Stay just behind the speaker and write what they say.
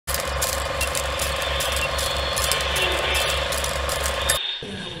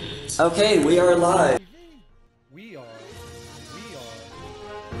Okay, we are live. We are.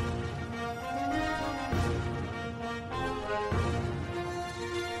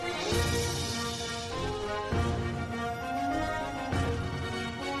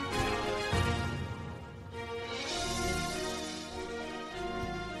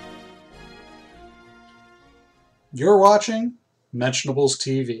 You're watching Mentionables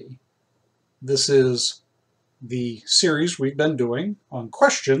TV. This is the series we've been doing on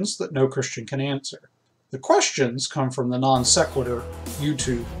questions that no Christian can answer. The questions come from the Non Sequitur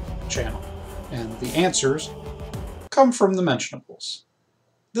YouTube channel, and the answers come from the Mentionables.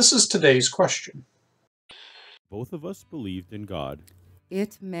 This is today's question. Both of us believed in God.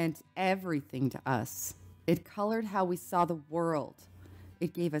 It meant everything to us. It colored how we saw the world.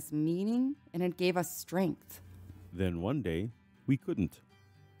 It gave us meaning, and it gave us strength. Then one day, we couldn't.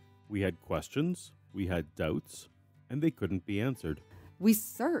 We had questions, we had doubts, and they couldn't be answered. We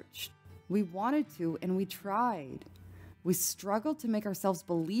searched. We wanted to, and we tried. We struggled to make ourselves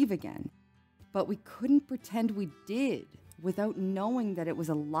believe again, but we couldn't pretend we did without knowing that it was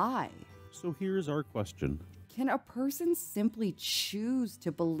a lie. So here's our question. Can a person simply choose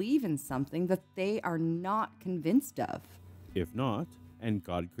to believe in something that they are not convinced of? If not, and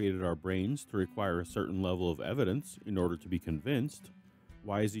God created our brains to require a certain level of evidence in order to be convinced,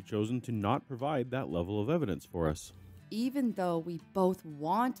 why has He chosen to not provide that level of evidence for us? Even though we both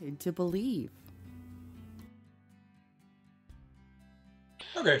wanted to believe.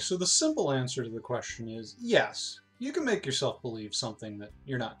 Okay, so the simple answer to the question is yes, you can make yourself believe something that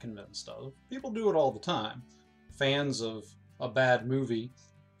you're not convinced of. People do it all the time. Fans of a bad movie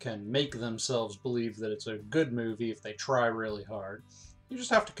can make themselves believe that it's a good movie if they try really hard. You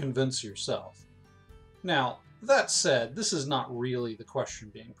just have to convince yourself. Now, that said, this is not really the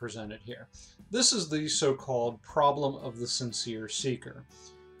question being presented here. This is the so-called problem of the sincere seeker.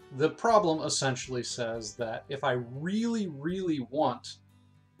 The problem essentially says that if I really, really want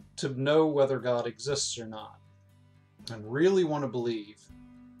to know whether God exists or not, and really want to believe,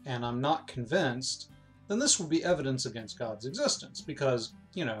 and I'm not convinced, then this would be evidence against God's existence, because,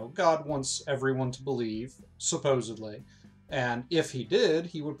 you know, God wants everyone to believe, supposedly, and if He did,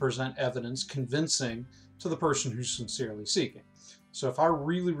 He would present evidence convincing to the person who's sincerely seeking. So if I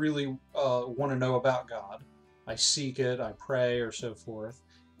really, really want to know about God, I seek it, I pray, or so forth,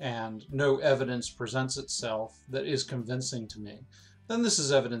 and no evidence presents itself that is convincing to me, then this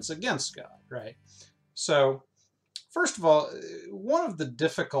is evidence against God, right? So, first of all, one of the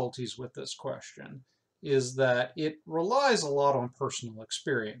difficulties with this question is that it relies a lot on personal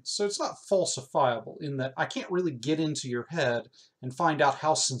experience. So it's not falsifiable in that I can't really get into your head and find out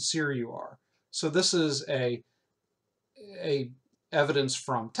how sincere you are. So this is a evidence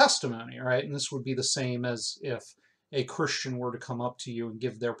from testimony, right? And this would be the same as if a Christian were to come up to you and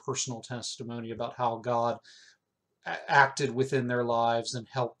give their personal testimony about how God acted within their lives and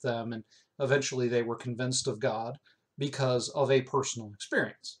helped them, and eventually they were convinced of God because of a personal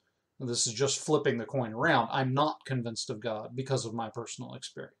experience. And this is just flipping the coin around. I'm not convinced of God because of my personal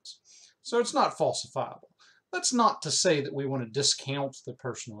experience. So it's not falsifiable. That's not to say that we want to discount the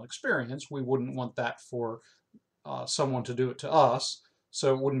personal experience. We wouldn't want that for someone to do it to us,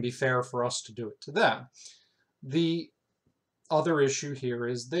 so it wouldn't be fair for us to do it to them. The other issue here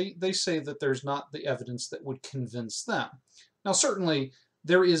is they say that there's not the evidence that would convince them. Now, certainly,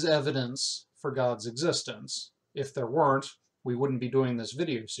 there is evidence for God's existence. If there weren't, we wouldn't be doing this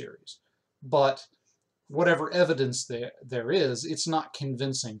video series. But whatever evidence there is, it's not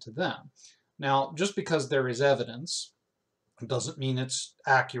convincing to them. Now, just because there is evidence doesn't mean it's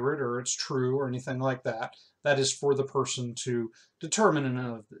accurate or it's true or anything like that. That is for the person to determine in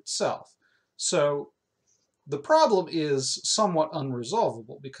and of itself. So the problem is somewhat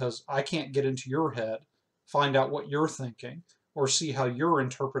unresolvable because I can't get into your head, find out what you're thinking, or see how you're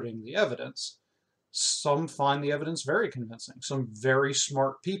interpreting the evidence. Some find the evidence very convincing. Some very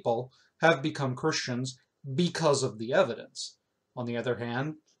smart people have become Christians because of the evidence. On the other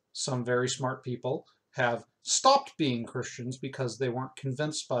hand, some very smart people have stopped being Christians because they weren't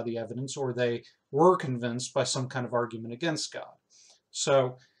convinced by the evidence, or they were convinced by some kind of argument against God.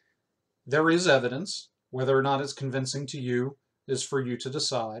 So there is evidence. Whether or not it's convincing to you is for you to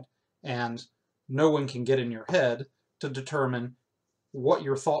decide, and no one can get in your head to determine what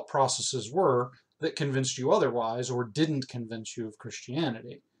your thought processes were that convinced you otherwise or didn't convince you of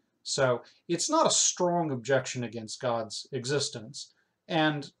Christianity. So it's not a strong objection against God's existence,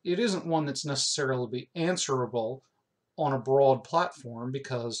 and it isn't one that's necessarily answerable on a broad platform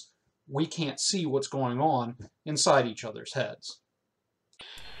because we can't see what's going on inside each other's heads.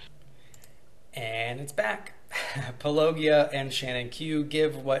 And it's back. Pelagia and Shannon Q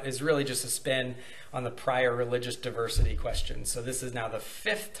give what is really just a spin on the prior religious diversity question. So this is now the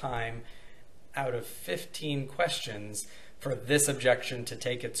 5th time out of 15 questions for this objection to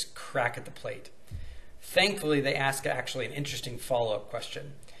take its crack at the plate. Thankfully, they ask actually an interesting follow-up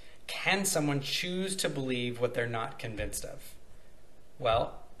question. Can someone choose to believe what they're not convinced of?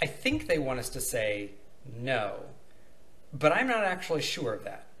 Well, I think they want us to say no, but I'm not actually sure of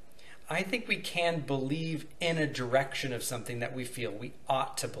that. I think we can believe in a direction of something that we feel we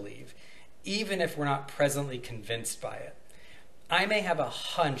ought to believe, even if we're not presently convinced by it. I may have a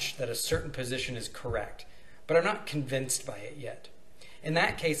hunch that a certain position is correct, but I'm not convinced by it yet. In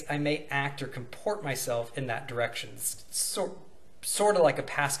that case, I may act or comport myself in that direction, sort of like a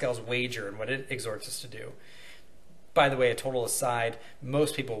Pascal's wager and what it exhorts us to do. By the way, a total aside,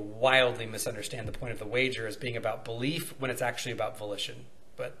 most people wildly misunderstand the point of the wager as being about belief when it's actually about volition,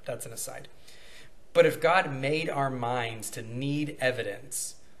 but that's an aside. But if God made our minds to need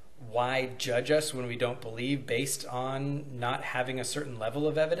evidence, why judge us when we don't believe based on not having a certain level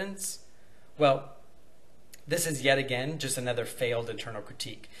of evidence? Well, this is yet again just another failed internal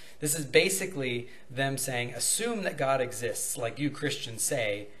critique. This is basically them saying, assume that God exists, like you Christians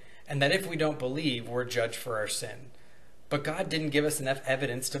say, and that if we don't believe, we're judged for our sin. But God didn't give us enough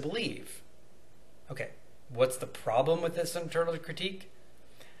evidence to believe. Okay, what's the problem with this internal critique?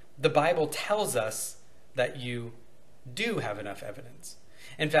 The Bible tells us that you do have enough evidence.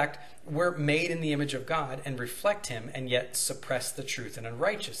 In fact, we're made in the image of God and reflect him and yet suppress the truth in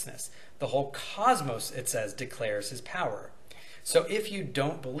unrighteousness. The whole cosmos, it says, declares his power. So if you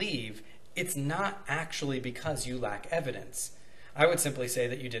don't believe, it's not actually because you lack evidence. I would simply say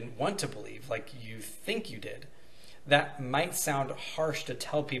that you didn't want to believe like you think you did. That might sound harsh to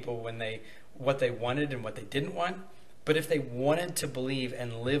tell people what they wanted and what they didn't want, but if they wanted to believe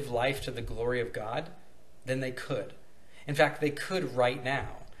and live life to the glory of God, then they could. In fact, they could right now.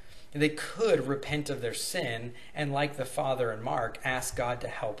 They could repent of their sin and, like the father in Mark, ask God to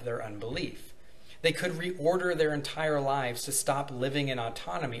help their unbelief. They could reorder their entire lives to stop living in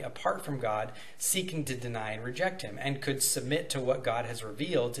autonomy apart from God, seeking to deny and reject him, and could submit to what God has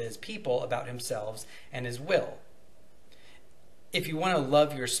revealed to his people about himself and his will. If you want to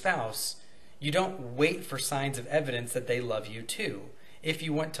love your spouse, you don't wait for signs of evidence that they love you too. If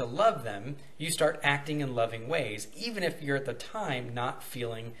you want to love them, you start acting in loving ways, even if you're at the time not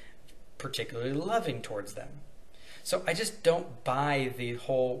feeling particularly loving towards them. So I just don't buy the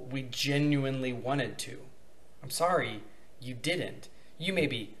whole we genuinely wanted to. I'm sorry, you didn't. You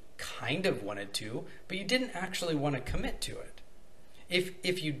maybe kind of wanted to, but you didn't actually want to commit to it.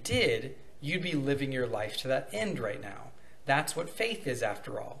 If you did, you'd be living your life to that end right now. That's what faith is,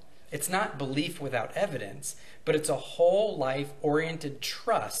 after all. It's not belief without evidence, but it's a whole life-oriented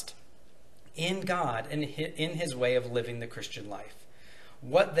trust in God and in his way of living the Christian life.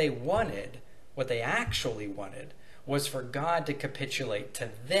 What they wanted, what they actually wanted, was for God to capitulate to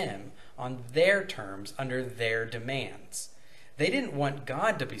them on their terms under their demands. They didn't want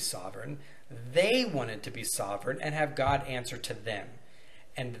God to be sovereign. They wanted to be sovereign and have God answer to them.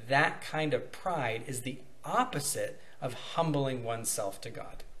 And that kind of pride is the opposite of humbling oneself to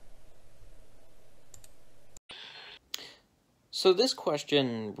God. So this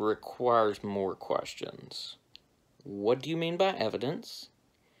question requires more questions. What do you mean by evidence?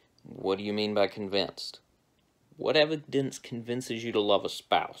 What do you mean by convinced? What evidence convinces you to love a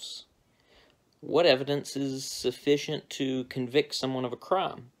spouse? What evidence is sufficient to convict someone of a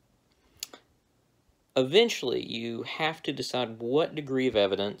crime? Eventually, you have to decide what degree of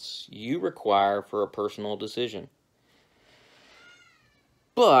evidence you require for a personal decision.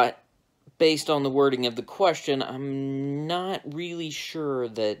 But based on the wording of the question, I'm not really sure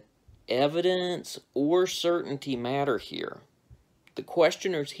that evidence or certainty matter here. The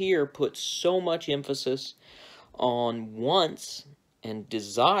questioners here put so much emphasis on wants and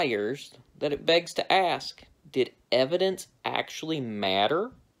desires that it begs to ask, did evidence actually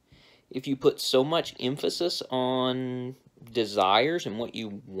matter if you put so much emphasis on desires and what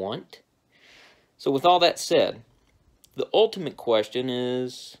you want? So with all that said, the ultimate question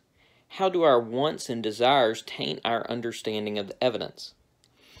is, how do our wants and desires taint our understanding of the evidence?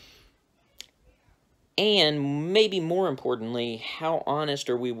 And maybe more importantly, how honest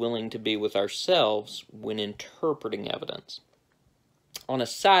are we willing to be with ourselves when interpreting evidence? On a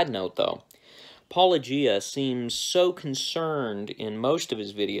side note though, Pelagia seems so concerned in most of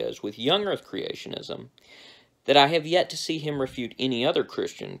his videos with young earth creationism that I have yet to see him refute any other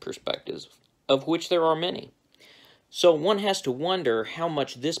Christian perspectives, of which there are many. So one has to wonder how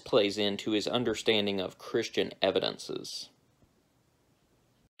much this plays into his understanding of Christian evidences.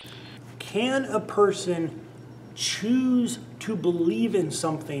 Can a person choose to believe in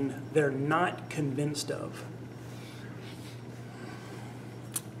something they're not convinced of?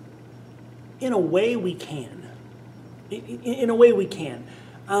 In a way, we can. In a way, we can.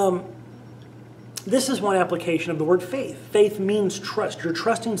 This is one application of the word faith. Faith means trust. You're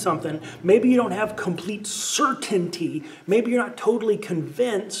trusting something. Maybe you don't have complete certainty. Maybe you're not totally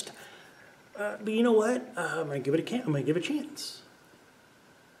convinced. But you know what? I'm going to give it a chance.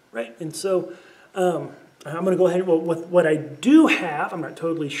 Right? And so I'm going to go ahead with what I do have. I'm not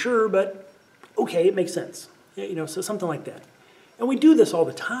totally sure, but okay, it makes sense. You know, so something like that. And we do this all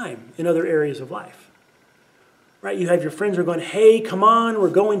the time in other areas of life. Right? You have your friends who are going, hey, come on, we're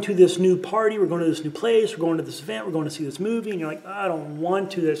going to this new party, we're going to this new place, we're going to this event, we're going to see this movie, and you're like, I don't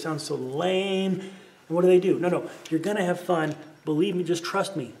want to, that sounds so lame. And what do? No, you're going to have fun. Believe me, just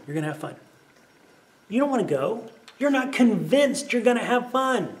trust me, you're going to have fun. You don't want to go. You're not convinced you're going to have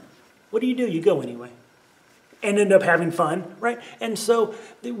fun. What do? You go anyway. And end up having fun, right? And so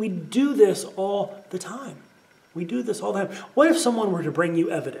we do this all the time. We do this all the time. What if someone were to bring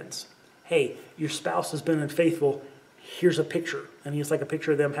you evidence? Hey, your spouse has been unfaithful. Here's a picture. And it's like a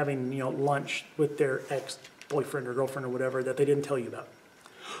picture of them having, lunch with their ex-boyfriend or girlfriend or whatever that they didn't tell you about.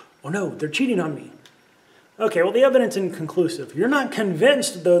 Oh no, they're cheating on me. Okay, well, the evidence isn't conclusive. You're not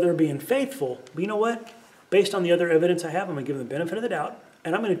convinced, though, they're being faithful. But you know what? Based on the other evidence I have, I'm going to give them the benefit of the doubt.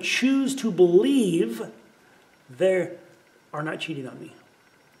 And I'm going to choose to believe they are not cheating on me.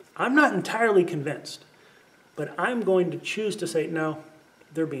 I'm not entirely convinced. But I'm going to choose to say, no,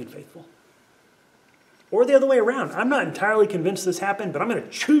 they're being faithful. Or the other way around. I'm not entirely convinced this happened, but I'm going to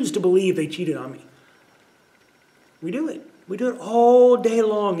choose to believe they cheated on me. We do it. We do it all day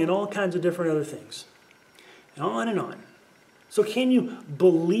long in all kinds of different other things. And on and on. So can you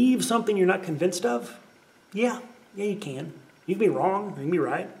believe something you're not convinced of? Yeah, you can. You can be wrong, you can be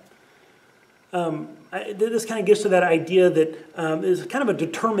right. This kind of gets to that idea that is kind of a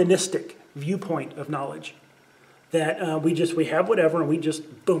deterministic viewpoint of knowledge. That we have whatever and we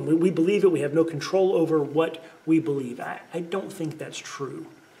just, boom, we believe it. We have no control over what we believe. I don't think that's true.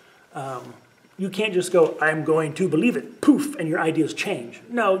 You can't just go, I'm going to believe it, poof, and your ideas change.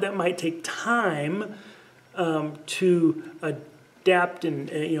 No, that might take time to adapt and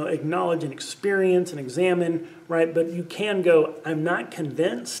acknowledge and experience and examine, right? But you can go, I'm not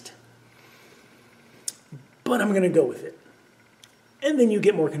convinced, but I'm going to go with it. And then you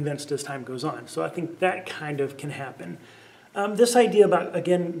get more convinced as time goes on. So I think that kind of can happen. This idea about,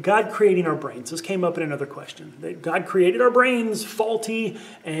 again, God creating our brains. This came up in another question. That God created our brains faulty,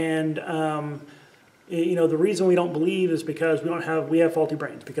 and the reason we don't believe is because we have faulty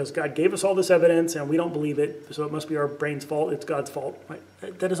brains. Because God gave us all this evidence and we don't believe it, so it must be our brain's fault. It's God's fault. Right?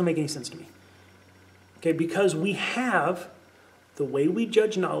 That doesn't make any sense to me. Okay, because we have the way we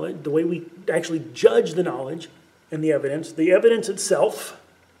judge knowledge, the way we actually judge the knowledge and the evidence itself,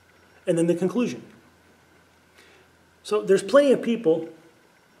 and then the conclusion. So there's plenty of people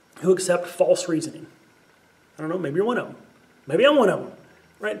who accept false reasoning. I don't know, maybe you're one of them. Maybe I'm one of them,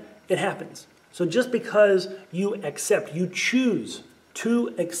 right? It happens. So just because you choose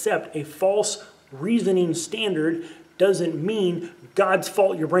to accept a false reasoning standard doesn't mean God's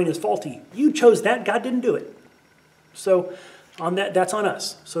fault, your brain is faulty. You chose that, God didn't do it. So on that's on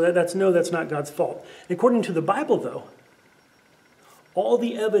us. So that's not God's fault. And according to the Bible, though, all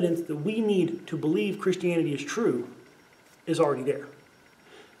the evidence that we need to believe Christianity is true is already there.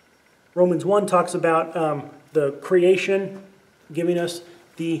 Romans 1 talks about the creation, giving us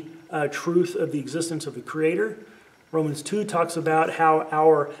the truth of the existence of the Creator. Romans 2 talks about how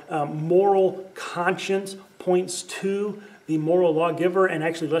our moral conscience points to the moral lawgiver and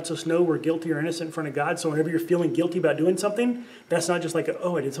actually lets us know we're guilty or innocent in front of God. So whenever you're feeling guilty about doing something, that's not just like,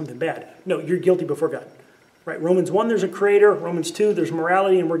 I did something bad. No, you're guilty before God. Right? Romans 1, there's a creator. Romans 2, there's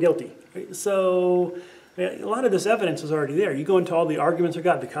morality and we're guilty. Right? So a lot of this evidence is already there. You go into all the arguments of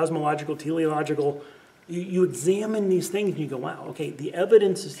God, the cosmological, teleological. You examine these things and you go, wow, okay, the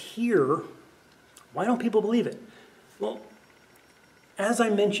evidence is here. Why don't people believe it? Well, as I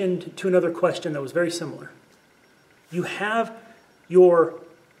mentioned to another question that was very similar, you have your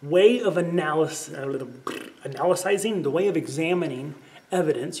way of analyzing, the way of examining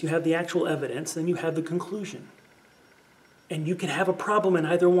evidence. You have the actual evidence, then you have the conclusion. And you can have a problem in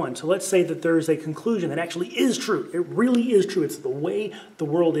either one. So let's say that there's a conclusion that actually is true. It really is true. It's the way the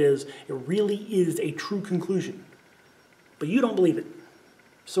world is. It really is a true conclusion. But you don't believe it.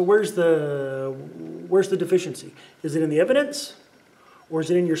 So where's the deficiency? Is it in the evidence? Or is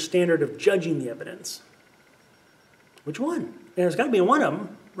it in your standard of judging the evidence? Which one? And there's got to be one of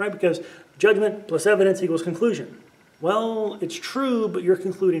them, right? Because judgment plus evidence equals conclusion. Well, it's true, but you're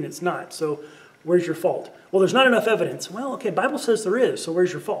concluding it's not. So Where's your fault? Well, there's not enough evidence. Well, okay, Bible says there is, so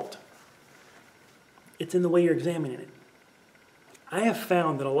where's your fault? It's in the way you're examining it. I have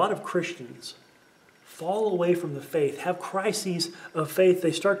found that a lot of Christians fall away from the faith, have crises of faith.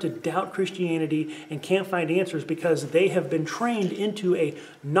 They start to doubt Christianity and can't find answers because they have been trained into a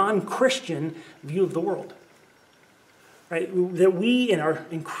non-Christian view of the world. Right? That we, in our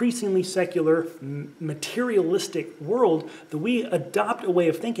increasingly secular, materialistic world, that we adopt a way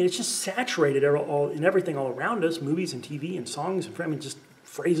of thinking. It's just saturated in everything all around us, movies and TV and songs, and just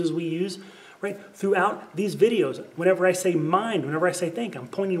phrases we use. Right? Throughout these videos, whenever I say mind, whenever I say think, I'm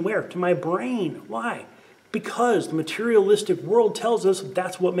pointing where? To my brain. Why? Because the materialistic world tells us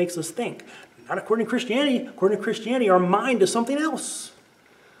that's what makes us think. Not according to Christianity. According to Christianity, our mind is something else.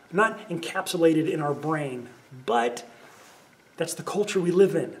 Not encapsulated in our brain, but that's the culture we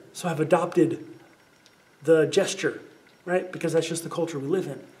live in. So I've adopted the gesture, right? Because that's just the culture we live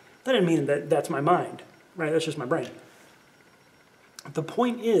in. That doesn't mean that that's my mind, right? That's just my brain. The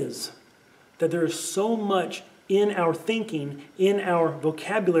point is that there is so much in our thinking, in our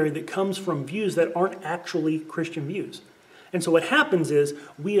vocabulary that comes from views that aren't actually Christian views. And so what happens is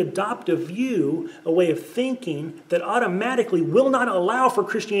we adopt a view, a way of thinking that automatically will not allow for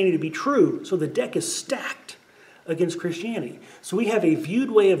Christianity to be true. So the deck is stacked against Christianity. So we have a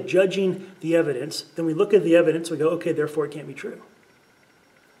viewed way of judging the evidence. Then we look at the evidence, we go, okay, therefore it can't be true.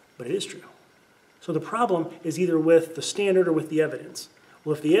 But it is true. So the problem is either with the standard or with the evidence.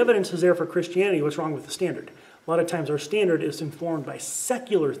 Well, if the evidence is there for Christianity, what's wrong with the standard? A lot of times our standard is informed by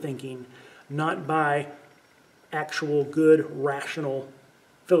secular thinking, not by actual good, rational,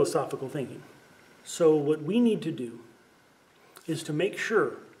 philosophical thinking. So what we need to do is to make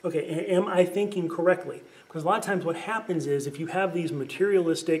sure, okay, am I thinking correctly? Because a lot of times what happens is if you have these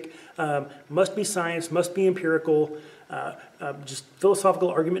materialistic, must be science, must be empirical, just philosophical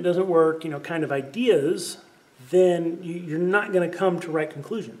argument doesn't work, kind of ideas, then you're not going to come to right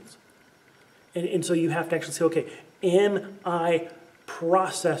conclusions. And so you have to actually say, okay, am I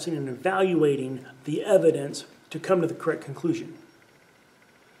processing and evaluating the evidence to come to the correct conclusion?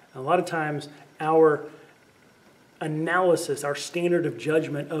 And a lot of times our analysis, our standard of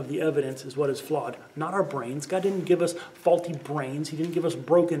judgment of the evidence is what is flawed. Not our brains. God didn't give us faulty brains. He didn't give us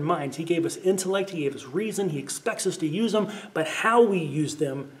broken minds. He gave us intellect. He gave us reason. He expects us to use them. But how we use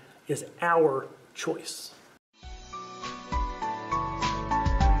them is our choice.